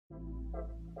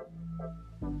Hi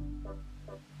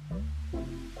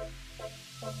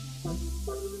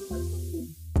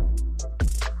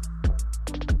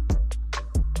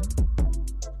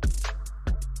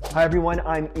everyone,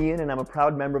 I'm Ian and I'm a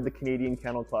proud member of the Canadian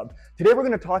Kennel Club. Today we're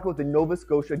going to talk about the Nova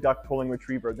Scotia Duck Tolling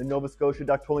Retriever. The Nova Scotia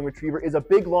Duck Tolling Retriever is a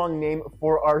big long name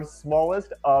for our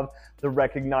smallest of the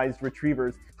recognized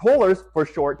retrievers. Tollers, for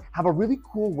short, have a really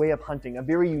cool way of hunting, a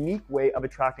very unique way of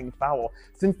attracting fowl.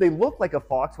 Since they look like a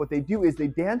fox, what they do is they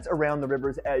dance around the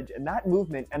river's edge, and that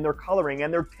movement and their coloring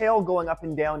and their tail going up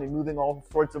and down and moving all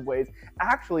sorts of ways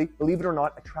actually, believe it or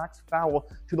not, attracts fowl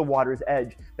to the water's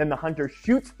edge. Then the hunter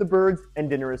shoots the birds and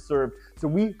dinner is served. So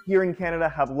we here in Canada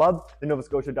have loved the Nova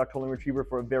Scotia Duck Tolling Retriever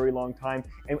for a very long time,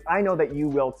 and I know that you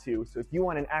will too. So if you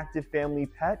want an active family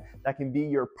pet that can be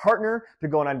your partner to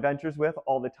go on adventures with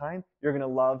all the time, you're going to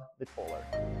love the Toller.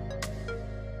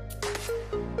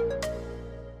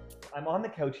 I'm on the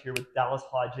couch here with Dallas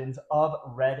Hodgins of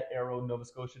Red Arrow Nova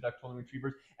Scotia Duck Tolling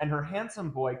Retrievers and her handsome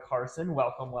boy Carson.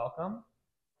 Welcome, welcome.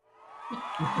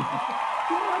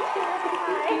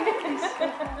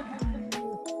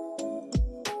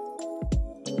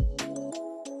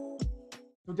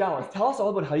 So Dallas, tell us all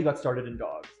about how you got started in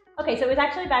dogs. Okay, so it was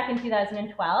actually back in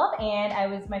 2012, and I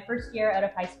was my first year out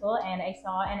of high school, and I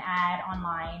saw an ad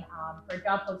online for a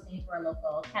job posting for a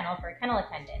local kennel for a kennel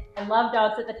attendant. I loved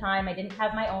dogs at the time. I didn't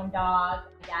have my own dog.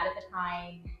 My dad at the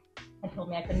time had told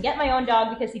me I couldn't get my own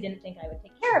dog because he didn't think I would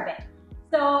take care of it.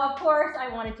 So of course I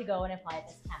wanted to go and apply at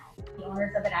this kennel. The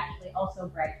owners of it actually also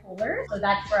bred Tollers, so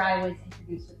that's where I was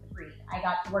introduced with the breed. I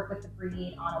got to work with the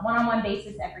breed on a one-on-one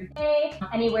basis every day,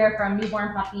 anywhere from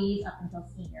newborn puppies up until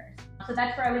seniors. So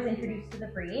that's where I was introduced to the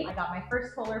breed. I got my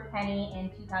first Toller Penny in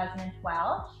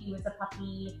 2012. She was a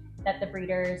puppy that the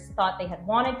breeders thought they had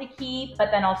wanted to keep, but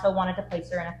then also wanted to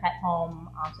place her in a pet home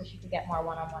so she could get more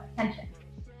one-on-one attention.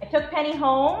 I took Penny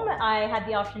home. I had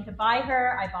the option to buy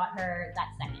her. I bought her that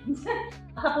second.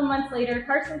 A couple months later,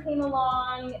 Carson came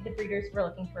along. The breeders were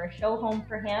looking for a show home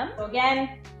for him. So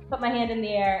again, put my hand in the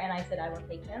air and I said, I will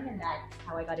take him. And that's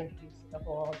how I got introduced to the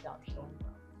whole dog showing world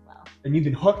as well. And you've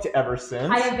been hooked ever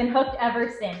since? I have been hooked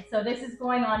ever since. So this is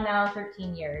going on now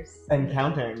 13 years. And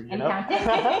counting, you know?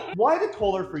 Counting. Why the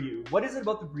Toller for you? What is it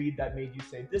about the breed that made you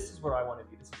say, this is where I want to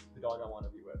be, this is the dog I want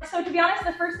to be with? So to be honest,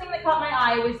 the first thing that caught my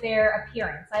eye was their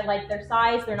appearance. I liked their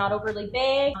size, they're not overly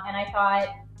big, and I thought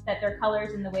that their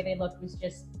colors and the way they looked was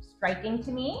just striking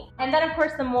to me. And then of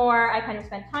course, the more I kind of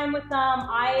spent time with them,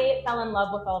 I fell in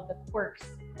love with all of the quirks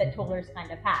that Tollers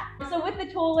kind of have. So with the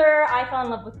Toller, I fell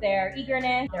in love with their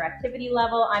eagerness, their activity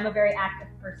level. I'm a very active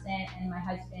person and my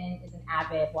husband is an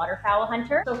avid waterfowl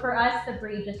hunter. So for us, the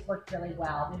breed just worked really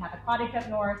well. We have a cottage up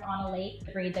north on a lake.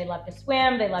 The breed, they love to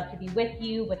swim, they love to be with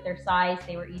you. With their size,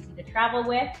 they were easy to travel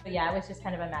with. So yeah, it was just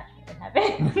kind of a match made in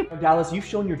heaven. Dallas, you've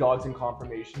shown your dogs in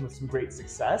conformation with some great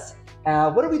success.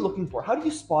 What are we looking for? How do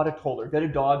you spot a Toller? Get a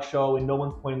dog show and no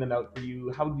one's pointing them out for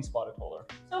you. How would we spot a Toller?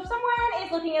 So if someone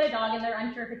is looking at a dog and they're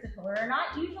unsure if it's a Toller or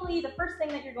not, usually the first thing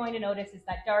that you're going to notice is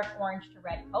that dark orange to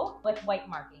red coat with white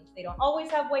markings. They don't always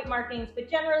have white markings, but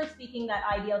generally speaking, that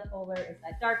ideal Toller is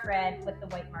that dark red with the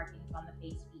white markings on the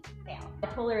face, feet, and tail. A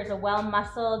Toller is a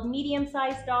well-muscled,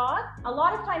 medium-sized dog. A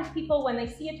lot of times people, when they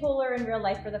see a Toller in real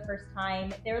life for the first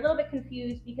time, they're a little bit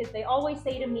confused because they always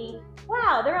say to me,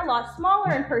 wow, they're a lot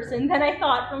smaller in person than I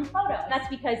thought from photos. That's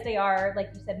because they are, like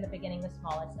you said in the beginning, the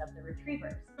smallest of the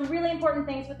retrievers. Some really important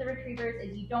things with the retrievers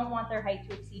is you don't want their height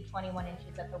to exceed 21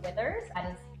 inches at the withers.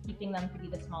 That is keeping them to be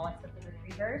the smallest of the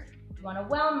retrievers. You want a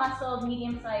well-muscled,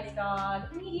 medium-sized dog,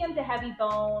 medium to heavy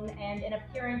bone, and in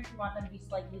appearance, you want them to be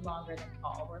slightly longer than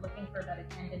tall. We're looking for about a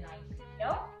 10 to 9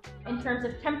 ratio. In terms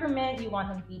of temperament, you want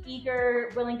them to be eager,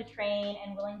 willing to train,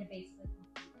 and willing to basically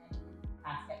complete any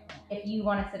task at hand. If you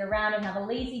want to sit around and have a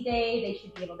lazy day, they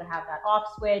should be able to have that off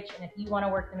switch. And if you want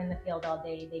to work them in the field all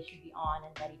day, they should be on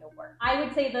and ready to work. I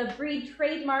would say the breed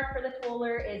trademark for the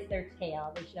Toller is their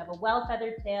tail. They should have a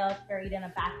well-feathered tail carried in a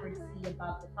backward C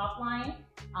above the top line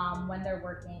when they're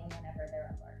working and whenever they're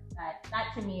at work.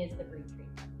 That to me is the breed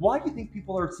trademark. Why do you think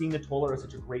people are seeing the Toller as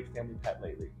such a great family pet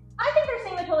lately? I think they're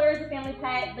seeing the Toller as a family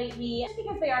pet lately just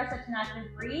because they are such an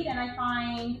active breed, and I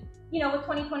find, you know, with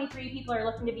 2023, people are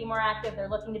looking to be more active, they're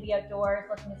looking to be outdoors,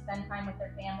 looking to spend time with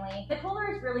their family. The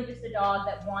Toller is really just a dog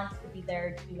that wants to be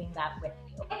there doing that with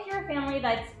you. If you're a family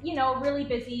that's, you know, really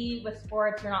busy with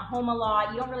sports, you're not home a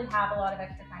lot, you don't really have a lot of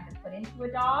extra time to put into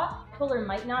a dog, Toller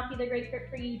might not be the great fit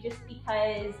for you just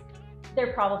because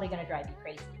they're probably going to drive you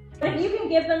crazy. But if you can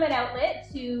give them an outlet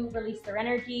to release their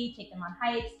energy, take them on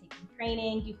hikes, take them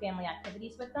training, do family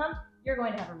activities with them, you're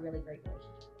going to have a really great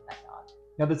relationship with that dog.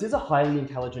 Now, this is a highly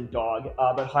intelligent dog,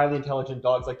 but highly intelligent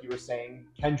dogs, like you were saying,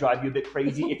 can drive you a bit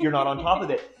crazy if you're not on top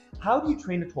of it. How do you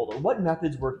train a toller? What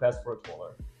methods work best for a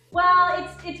toller? Well,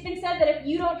 it's been said that if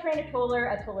you don't train a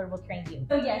toller will train you.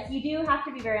 So yes, you do have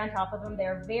to be very on top of them.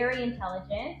 They're very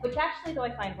intelligent, which actually, though,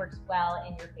 I find works well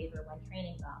in your favor when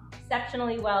training them.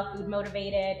 Exceptionally well food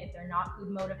motivated. If they're not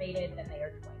food motivated, then they are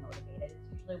toy motivated.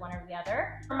 It's usually one or the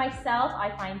other. For myself,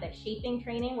 I find that shaping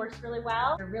training works really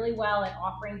well. They're really well at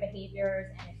offering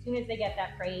behaviors, and as soon as they get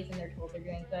that praise and they're told they're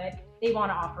doing good, they want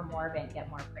to offer more of it and get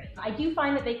more praise. I do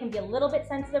find that they can be a little bit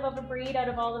sensitive of a breed out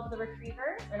of all of the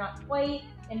retrievers. They're not quite,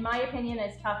 in my opinion,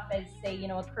 as tough as, say,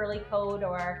 a curly coat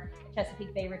or a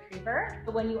Chesapeake Bay Retriever.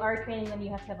 But when you are training them, you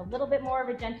have to have a little bit more of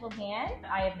a gentle hand.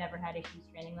 I have never had issues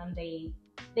training them.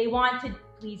 They want to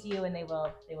please you, and they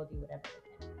will do whatever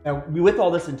they can. Now, with all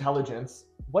this intelligence,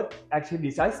 what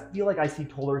activities? I feel like I see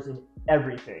tollers in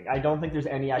everything. I don't think there's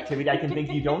any activity I can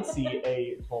think you don't see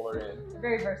a toller in.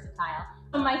 Very versatile.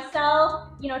 For myself,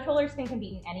 tollers can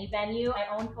compete in any venue. I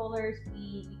own tollers.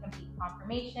 We compete in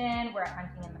conformation. We're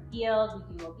hunting in the field.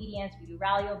 We do obedience. We do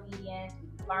rally obedience. We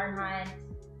do barn hunt.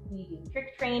 We do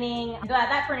trick training.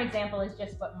 That, for an example, is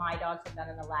just what my dogs have done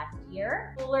in the last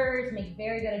year. Tollers make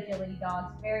very good agility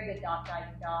dogs, very good dog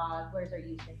driving dogs. Tollers are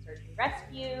used in search and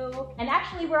rescue. And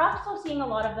actually, we're also seeing a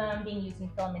lot of them being used in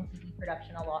film and TV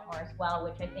production a lot more as well,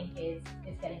 which I think is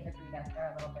getting the breed out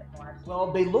there a little bit more.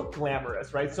 Well, they look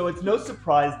glamorous, right? So it's no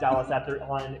surprise, Dallas, that they're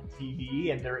on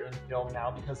TV and they're in film now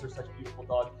because they're such beautiful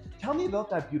dogs. Tell me about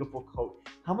that beautiful coat.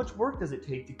 How much work does it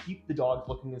take to keep the dogs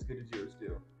looking as good as yours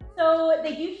do? So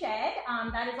they do shed.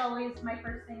 That is always my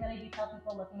first thing that I do tell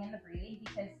people looking in the breed,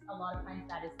 because a lot of times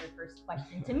that is their first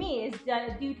question to me is,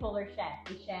 do tollers shed?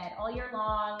 They shed all year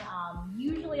long.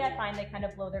 Usually I find they kind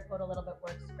of blow their coat a little bit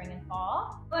worse spring and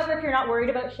fall. However, if you're not worried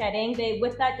about shedding,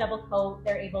 with that double coat,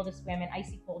 they're able to swim in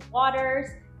icy cold waters.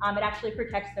 It actually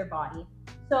protects their body.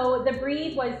 So the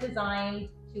breed was designed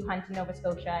to hunt in Nova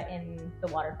Scotia in the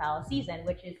waterfowl season,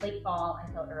 which is late fall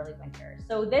until early winter.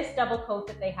 So this double coat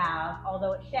that they have,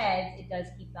 although it sheds, it does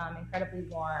keep them incredibly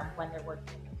warm when they're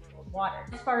working in those cold waters.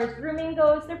 As far as grooming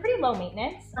goes, they're pretty low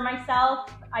maintenance. For myself,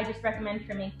 I just recommend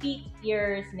trimming feet,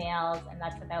 ears, nails, and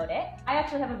that's about it. I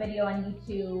actually have a video on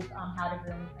YouTube how to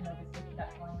groom a Nova Scotia duck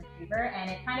pulling retriever, and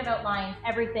it kind of outlines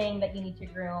everything that you need to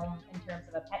groom in terms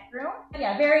of a pet groom. But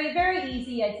yeah, very, very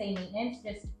easy, I'd say, maintenance,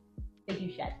 just they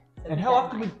do shed. So and how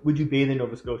often would you bathe a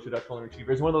Nova Scotia duck pulling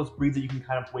retriever? Is it one of those breeds that you can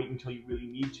kind of wait until you really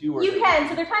need to? Or you can.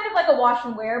 So they're kind of like a wash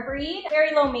and wear breed.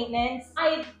 Very low maintenance.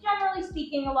 Generally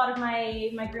speaking, a lot of my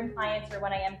groom clients, or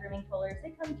when I am grooming tollers, they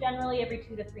come generally every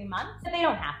 2 to 3 months. But they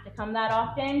don't have to come that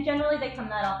often. Generally, they come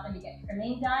that often to get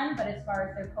trimming done. But as far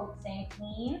as their coat staying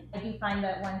clean, I do find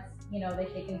that once they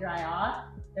shake and dry off,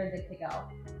 they're good to go.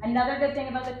 Another good thing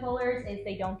about the tollers is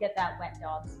they don't get that wet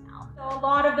dog smell. So a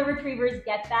lot of the retrievers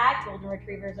get that. Golden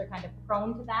retrievers are kind of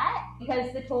prone to that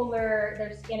because the toller,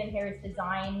 their skin and hair is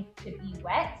designed to be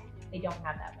wet. They don't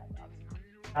have that wet dog smell.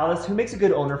 Alice, who makes a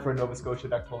good owner for a Nova Scotia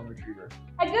duck pulling retriever?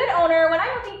 A good owner, when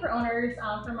I'm looking for owners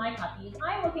for my puppies,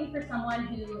 I'm looking for someone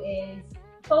who is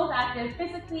both active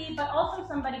physically, but also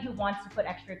somebody who wants to put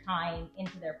extra time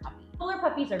into their puppy. Toller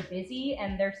puppies are busy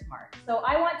and they're smart. So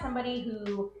I want somebody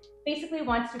who basically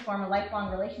wants to form a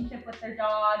lifelong relationship with their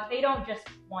dog. They don't just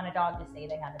want a dog to say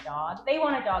they have a dog. They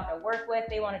want a dog to work with.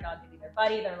 They want a dog to be their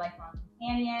buddy, their lifelong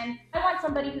companion. I want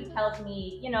somebody who tells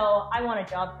me, I want a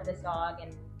job for this dog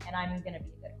and I'm gonna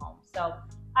be a good home. So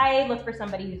I look for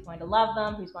somebody who's going to love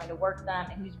them, who's going to work them,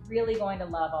 and who's really going to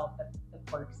love all the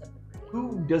quirks of the breed.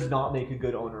 Who does not make a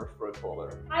good owner for a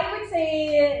toller? I would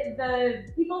say the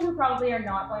people who probably are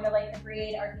not going to like the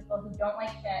breed are people who don't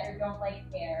like shed or don't like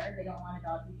hair. They don't want a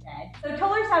dog who sheds. So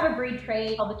tollers have a breed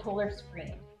trait called the toller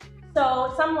scream.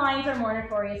 So some lines are more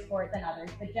notorious for it than others,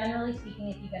 but generally speaking,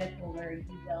 if you get a toller, you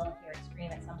will hear it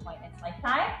scream at some point in its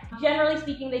lifetime. Generally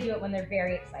speaking, they do it when they're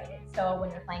very excited. So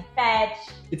when you're playing fetch.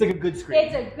 It's like a good scream.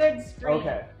 It's a good scream.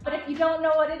 Okay. But if you don't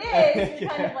know what it is, you're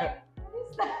kind of like, what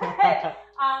is that?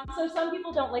 So some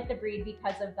people don't like the breed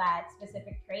because of that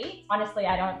specific trait. Honestly,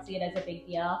 I don't see it as a big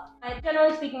deal.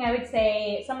 Generally speaking, I would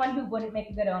say someone who wouldn't make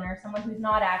a good owner, someone who's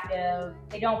not active,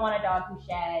 they don't want a dog who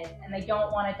sheds, and they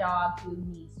don't want a dog who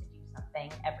needs to do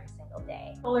something every single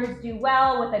day. Tollers do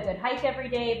well with a good hike every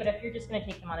day, but if you're just gonna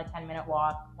take them on a 10-minute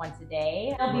walk once a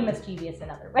day, they'll be mischievous in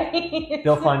other ways.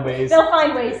 They'll find ways. They'll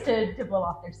find ways to blow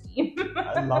off their steam.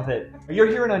 I love it. You're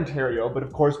here in Ontario, but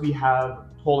of course we have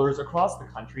tollers across the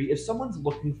country. If someone's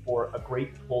looking for a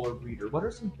great toller breeder, what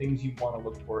are some things you want to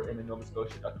look for in a Nova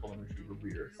Scotia duck toller retriever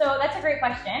breeder? So that's a great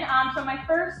question. So my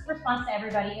first response to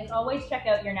everybody is always check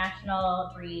out your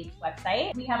national breeds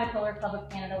website. We have a Toller Club of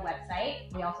Canada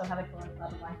website. We also have a Toller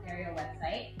Club of Ontario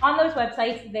website. On those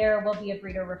websites, there will be a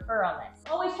breeder referral list.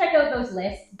 Always check out those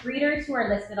lists. Breeders who are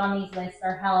listed on these lists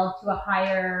are held to a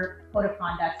higher code of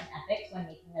conduct and ethics when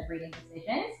making their breeding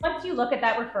decisions. Once you look at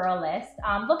that referral list,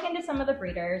 look into some of the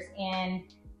breeders and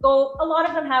go. A lot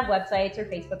of them have websites or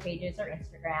Facebook pages or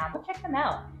Instagram. Go check them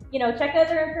out. Check out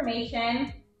their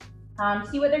information,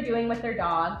 see what they're doing with their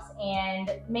dogs,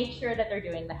 and make sure that they're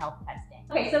doing the health testing.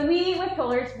 Okay, so we with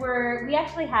tollers, we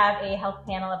actually have a health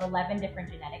panel of 11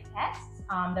 different genetic tests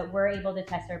that we're able to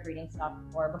test our breeding stock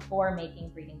for before making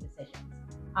breeding decisions.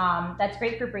 That's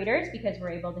great for breeders because we're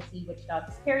able to see which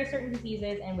dogs carry certain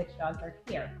diseases and which dogs are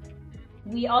clear.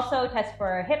 We also test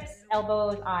for hips,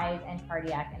 elbows, eyes, and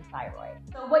cardiac and thyroid.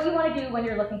 So what you want to do when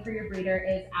you're looking for your breeder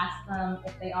is ask them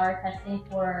if they are testing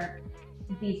for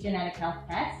these genetic health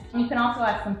tests. And you can also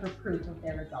ask them for proof of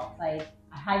their results. I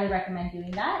highly recommend doing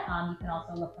that. You can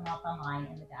also look them up online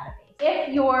in the database.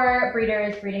 If your breeder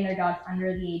is breeding their dogs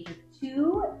under the age of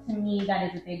 2, to me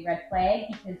that is a big red flag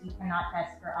because you cannot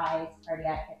test for eyes,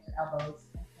 cardiac, hips, or elbows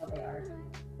until they are.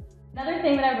 Another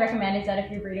thing that I would recommend is that if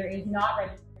your breeder is not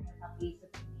registering their puppies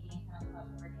with the Canadian Kennel Club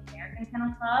or the American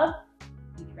Kennel Club,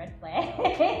 huge red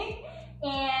flag.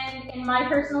 And in my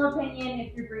personal opinion,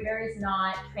 if your breeder is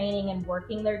not training and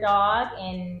working their dog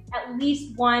in at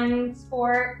least one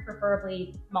sport,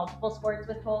 preferably multiple sports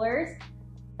with tollers,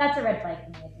 that's a red flag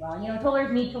to me as well.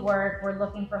 Tollers need to work. We're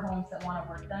looking for homes that want to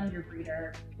work them. Your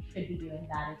breeder should be doing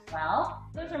that as well.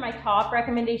 Those are my top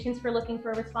recommendations for looking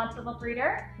for a responsible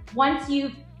breeder. Once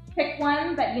you've picked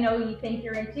one that you think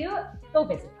you're into, go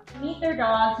visit them. Meet their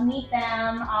dogs, meet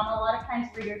them. A lot of times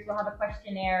breeders will have a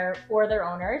questionnaire for their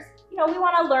owners. We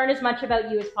want to learn as much about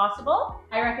you as possible.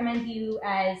 I recommend you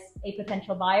as a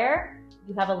potential buyer,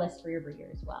 you have a list for your breeder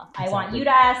as well. Exactly. I want you to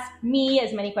ask me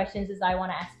as many questions as I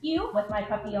want to ask you. With my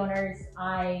puppy owners,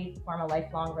 I form a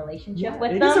lifelong relationship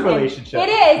with them. It is a relationship. It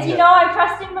is. I'm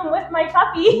trusting them with my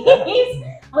puppies,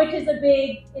 which is a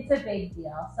big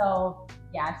deal. So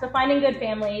yeah, so finding good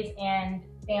families and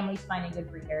families finding good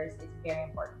breeders is very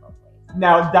important both ways.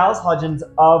 Now, Dallas Hodgins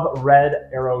of Red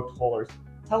Arrow Tollers.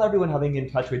 Tell everyone how they can get in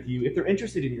touch with you if they're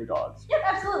interested in your dogs. Yep,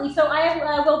 absolutely. So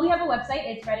we have a website.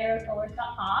 It's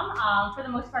redarrowtollers.com. For the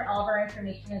most part, all of our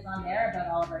information is on there about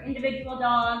all of our individual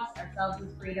dogs, ourselves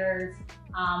as breeders.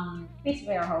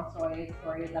 Basically, our whole story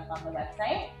is up on the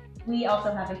website. We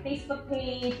also have a Facebook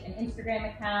page, an Instagram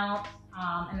account,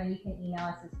 and then you can email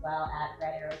us as well at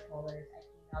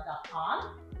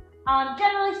redarrowtollers@gmail.com.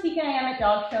 Generally speaking, I am at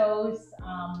dog shows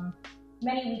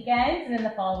many weekends, and in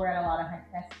the fall we're at a lot of hunt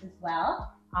tests as well.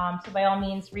 So by all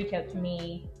means, reach out to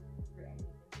me.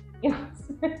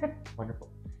 Wonderful.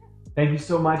 Thank you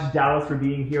so much, Dallas, for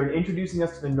being here and introducing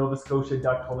us to the Nova Scotia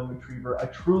duck tolling retriever, a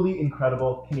truly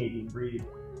incredible Canadian breed.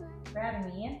 Thanks for having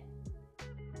me in.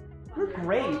 You're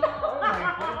great. Oh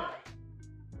my goodness.